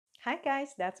Hi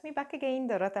guys, that's me back again,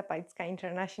 Dorota Palicka,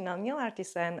 international nail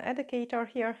artist and educator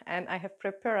here, and I have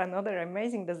prepared another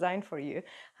amazing design for you.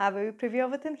 Have a preview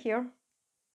of it in here.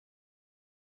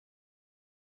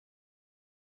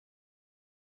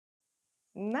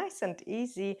 Nice and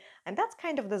easy, and that's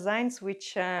kind of designs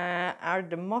which are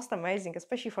the most amazing,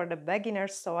 especially for the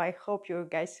beginners, so I hope you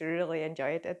guys really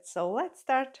enjoyed it. So let's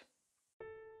start.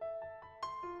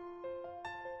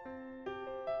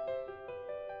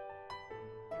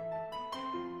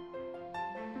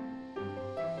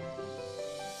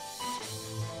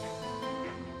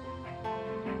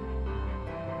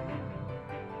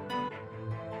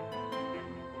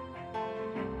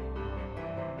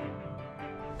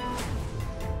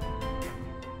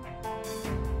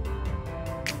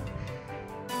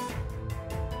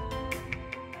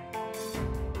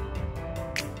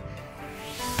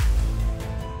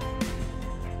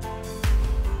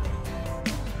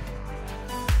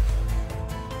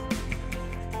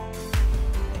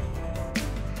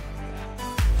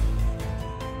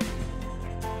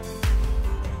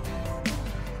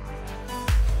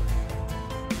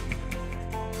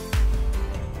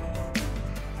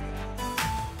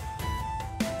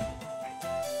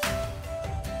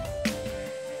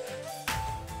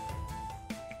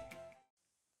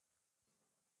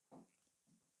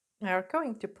 We are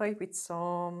going to play with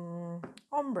some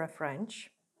ombre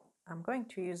French. I'm going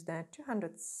to use the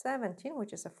 217,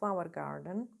 which is a flower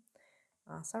garden,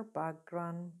 as our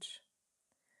background.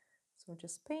 So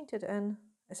just paint it in.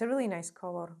 It's a really nice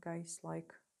color, guys,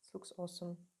 like it looks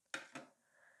awesome.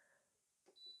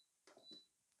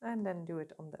 And then do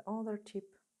it on the other tip.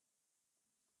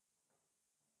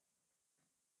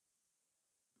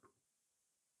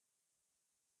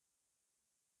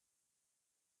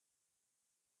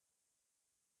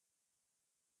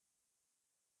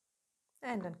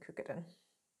 And then cook it in.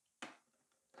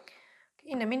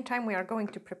 In the meantime, we are going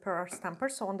to prepare our stamper.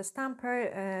 So on the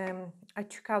stamper, I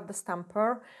took out the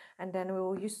stamper and then we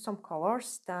will use some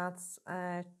colors. That's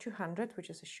 200, which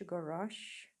is a sugar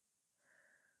rush.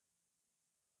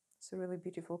 It's a really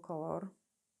beautiful color.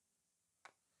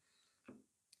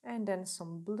 And then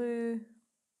some blue,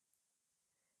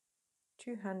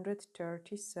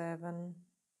 237.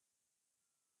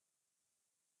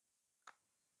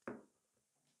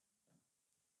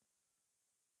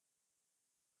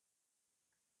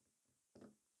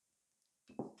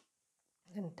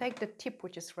 Then take the tip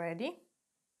which is ready.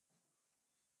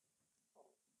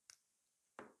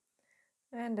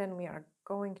 And then we are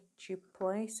going to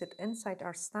place it inside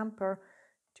our stamper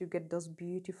to get those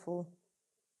beautiful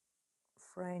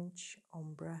French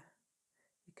ombre.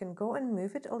 You can go and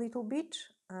move it a little bit,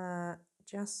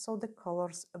 just so the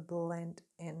colors blend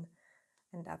in.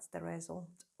 And that's the result.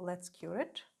 Let's cure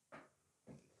it.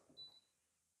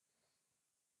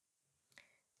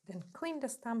 Then clean the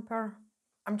stamper.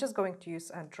 I'm just going to use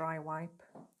a dry wipe.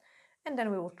 And then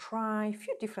we will try a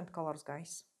few different colors,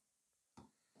 guys.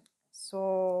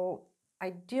 So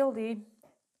ideally,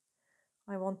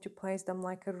 I want to place them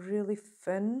like a really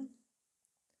thin,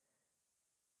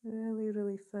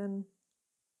 really thin.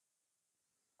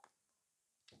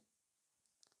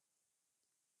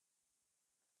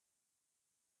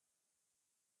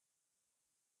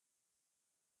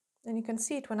 And you can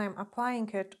see it when I'm applying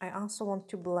it. I also want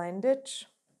to blend it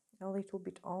a little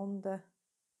bit on the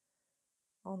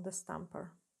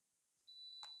stamper.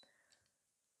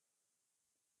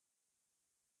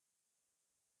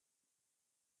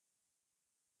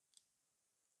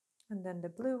 And then the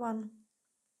blue one.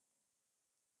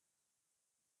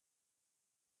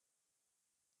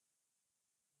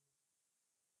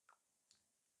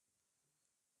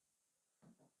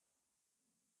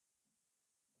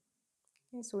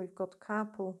 Okay, so we've got a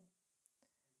couple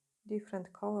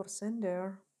different colors in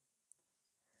there.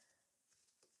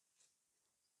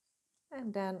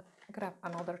 And then grab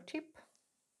another tip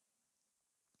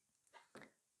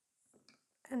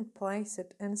and place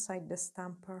it inside the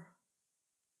stamper.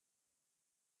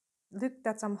 Look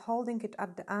that I'm holding it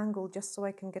at the angle just so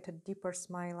I can get a deeper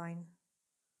smile line.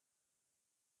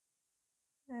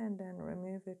 And then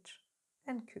remove it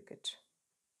and cook it.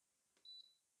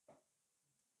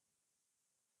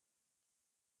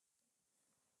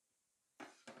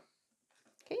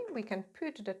 Okay, we can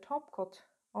put the top coat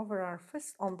over our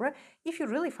first ombre. If you're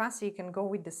really fussy, you can go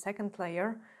with the second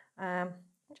layer. I'm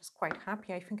just quite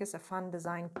happy. I think it's a fun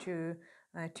design to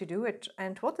do it.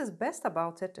 And what is best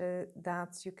about it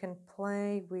that you can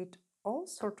play with all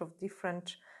sorts of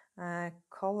different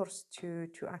colors to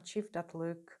achieve that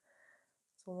look.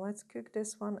 So let's cook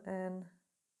this one in.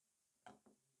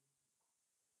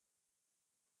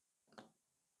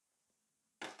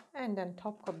 And then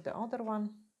top coat the other one.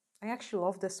 I actually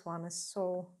love this one. It's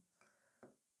so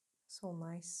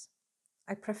nice.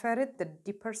 I prefer it the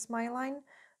deeper smile line.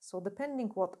 So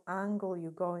depending what angle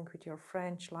you're going with your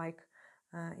French, like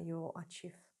you'll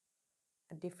achieve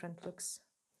a different looks.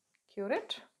 Cure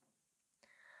it.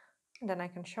 And then I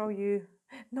can show you.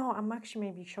 No, I'm actually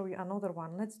maybe show you another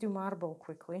one. Let's do marble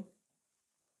quickly.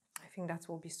 I think that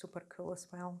will be super cool as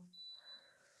well.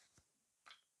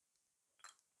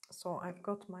 So I've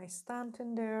got my stand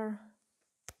in there,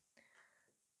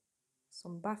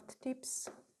 some buffed tips,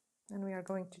 and we are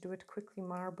going to do it quickly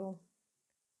marble.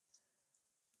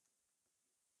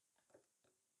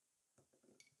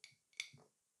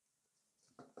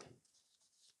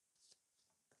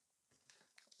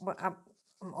 But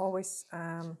I'm always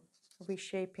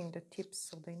reshaping the tips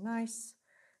so they're nice.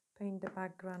 Paint the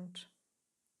background.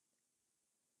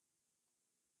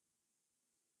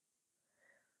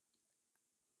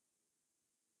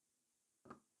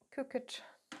 Cook it.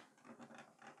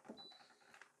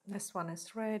 This one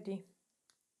is ready.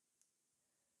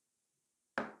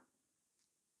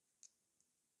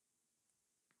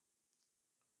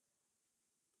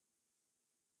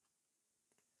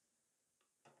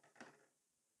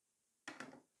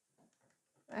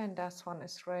 And that one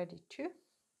is ready too.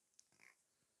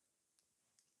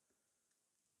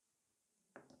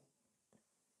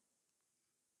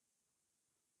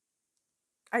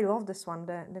 I love this one,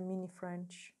 the mini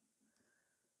French.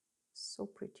 So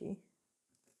pretty.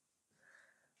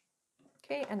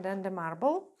 Okay, and then the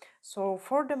marble. So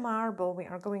for the marble, we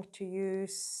are going to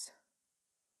use,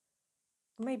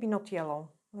 maybe not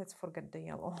yellow. Let's forget the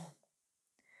yellow.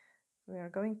 We are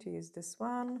going to use this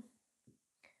one,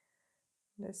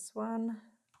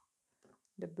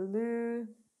 the blue,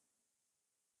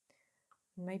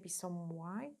 maybe some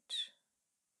white.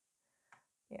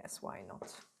 Yes, why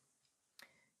not?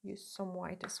 Use some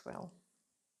white as well.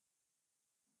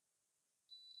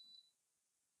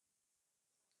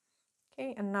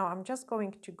 Okay, and now I'm just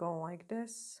going to go like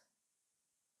this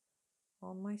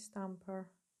on my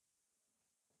stamper.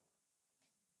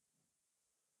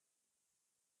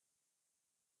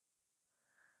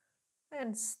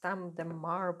 And stamp the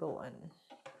marble in.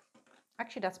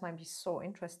 Actually, that might be so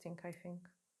interesting, I think.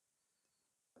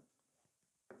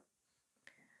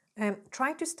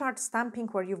 Try to start stamping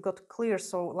where you've got clear,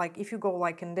 so like if you go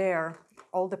like in there,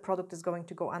 all the product is going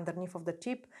to go underneath of the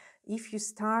tip. If you're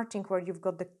starting where you've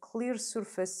got the clear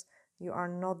surface, you are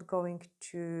not going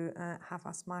to have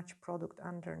as much product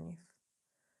underneath.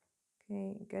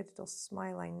 Okay, get those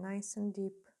smile line nice and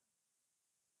deep.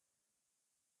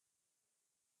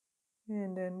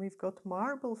 And then we've got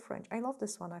marble French. I love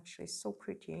this one actually, so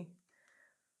pretty.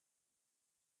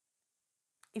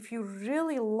 If you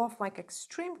really love like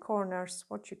extreme corners,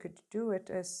 what you could do it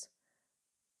is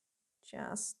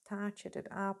just touch it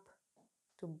up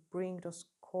to bring those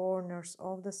corners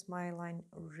of the smile line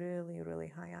really, really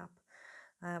high up.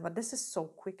 But this is so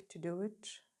quick to do it,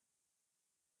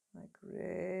 like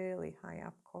really high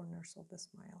up corners of the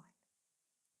smile line.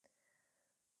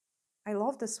 I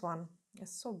love this one.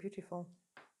 It's so beautiful,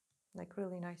 like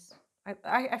really nice.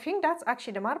 I think that's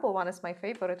actually the marble one is my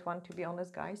favorite one, to be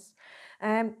honest, guys.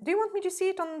 Do you want me to see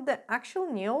it on the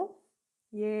actual nail?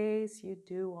 Yes, you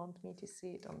do want me to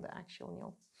see it on the actual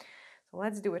nail. So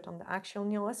let's do it on the actual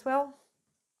nail as well.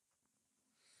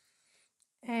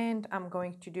 And I'm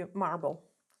going to do marble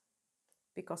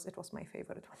because it was my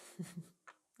favorite one.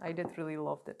 I did really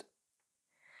loved it.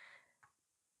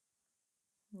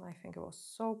 I think it was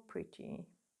so pretty.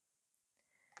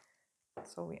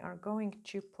 So we are going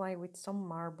to play with some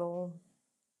marble.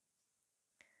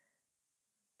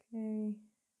 Okay.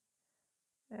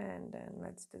 And then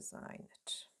let's design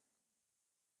it.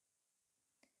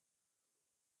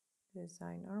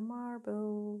 Design our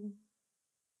marble.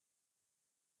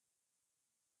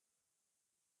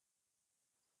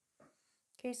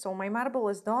 Okay, so my marble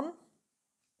is done.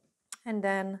 And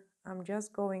then I'm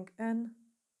just going in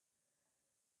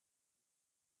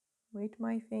with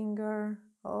my finger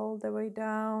all the way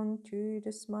down to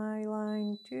the smile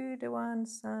line, to the one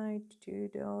side, to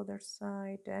the other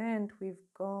side, and we've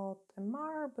got a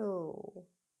marble.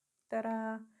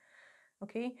 Ta-da!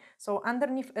 Okay, so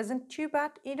underneath isn't too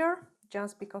bad either,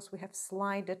 just because we have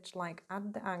slided like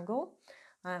at the angle.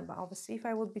 But obviously if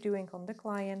I would be doing on the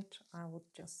client, I would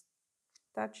just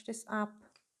touch this up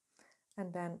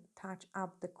and then touch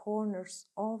up the corners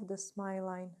of the smile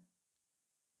line.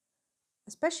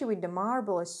 Especially with the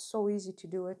marble, it's so easy to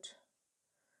do it.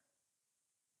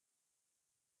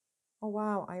 Oh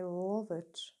wow, I love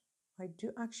it. I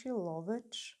do actually love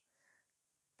it.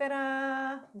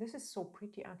 Ta-da! This is so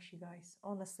pretty actually, guys.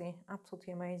 Honestly,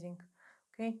 absolutely amazing.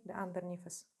 Okay, the underneath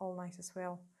is all nice as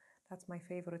well. That's my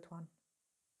favorite one.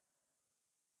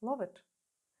 Love it.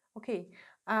 Okay,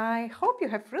 I hope you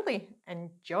have really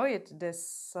enjoyed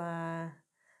this,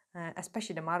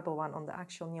 especially the marble one on the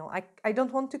actual nail. I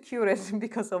don't want to cure it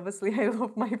because obviously I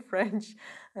love my French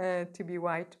to be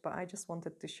white, but I just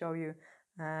wanted to show you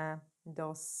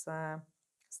those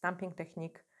stamping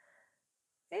technique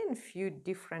in few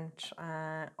different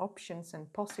options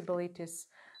and possibilities.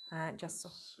 Just so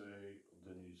say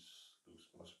Denise looks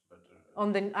much better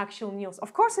on the actual nails.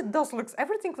 Of course it does.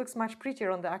 Everything looks much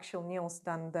prettier on the actual nails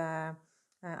than the...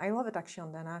 I love it actually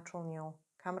on the natural nail.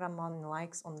 Cameraman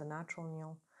likes on the natural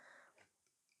nail.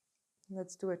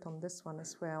 Let's do it on this one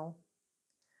as well.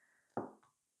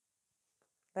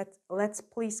 Let's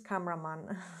please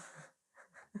cameraman.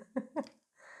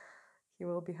 He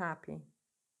will be happy.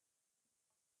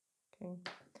 Okay.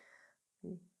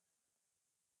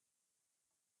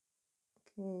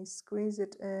 Okay, squeeze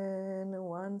it in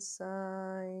one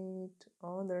side,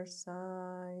 other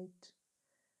side.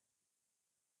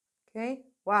 Okay,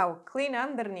 wow, clean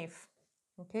underneath.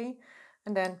 Okay,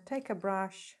 and then take a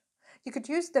brush. You could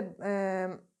use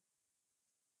the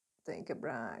take a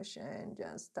brush and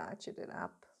just touch it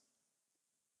up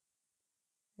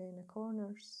in the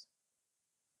corners.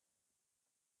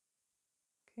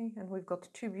 Okay, and we've got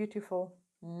two beautiful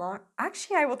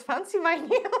actually, I would fancy my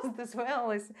nails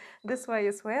this way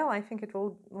as well. I think it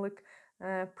will look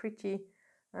pretty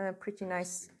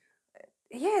nice.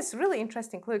 Yes, really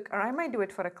interesting look. Or I might do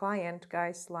it for a client,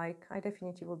 guys. Like, I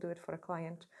definitely will do it for a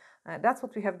client. That's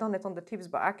what we have done it on the tips,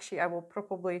 but actually I will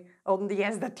probably... Oh,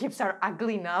 yes, the tips are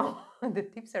ugly now. The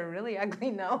tips are really ugly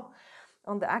now.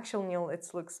 On the actual nail, it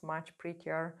looks much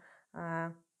prettier.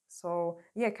 So,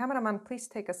 yeah, cameraman, please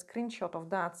take a screenshot of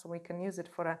that so we can use it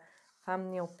for a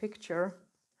thumbnail picture.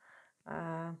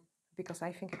 Because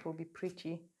I think it will be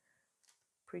pretty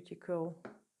cool.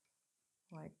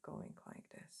 Like, going like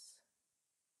this.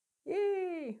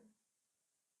 Yay!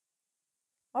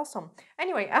 Awesome.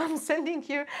 Anyway, I'm sending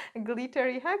you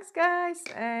glittery hugs, guys,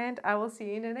 and I will see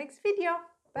you in the next video.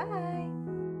 Bye!